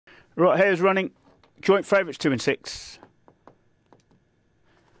Right, here's running. Joint favourites 2 and 6.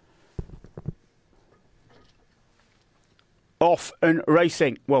 Off and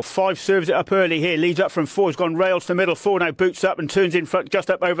racing. Well, 5 serves it up early here. Leads up from 4. Has gone rails to middle. 4 now boots up and turns in front. Just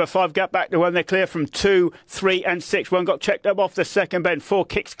up over 5. Gap back to 1. They're clear from 2, 3 and 6. 1 got checked up off the second bend. 4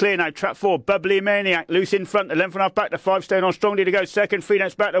 kicks clear now. Trap 4. Bubbly Maniac. Loose in front. 11.5 back to 5. Staying on strongly to go second. 3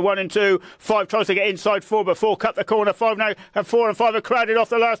 next back to 1 and 2. 5 tries to get inside 4, but 4 cut the corner. 5 now. And 4 and 5 are crowded off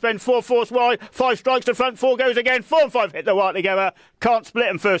the last bend. 4 forced wide. 5 strikes to front. 4 goes again. 4 and 5 hit the wire together. Can't split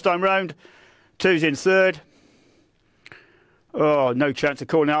them first time round. 2's in third. Oh, no chance of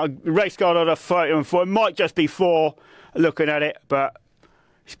calling out. Race guard on a 30 and 4. It might just be 4 looking at it, but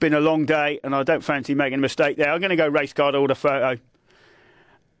it's been a long day and I don't fancy making a mistake there. I'm going to go race guard order photo.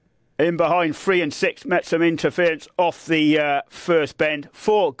 In behind 3 and 6 met some interference off the first bend.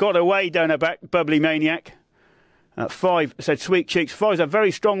 4 got away down the back, Bubbly Maniac. 5 said Sweet Cheeks. 5's a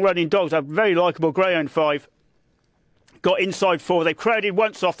very strong running dogs, a very likeable greyhound 5. Got inside 4. They crowded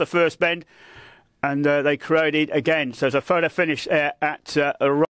once off the first bend. And they crowded again. So there's a photo finish at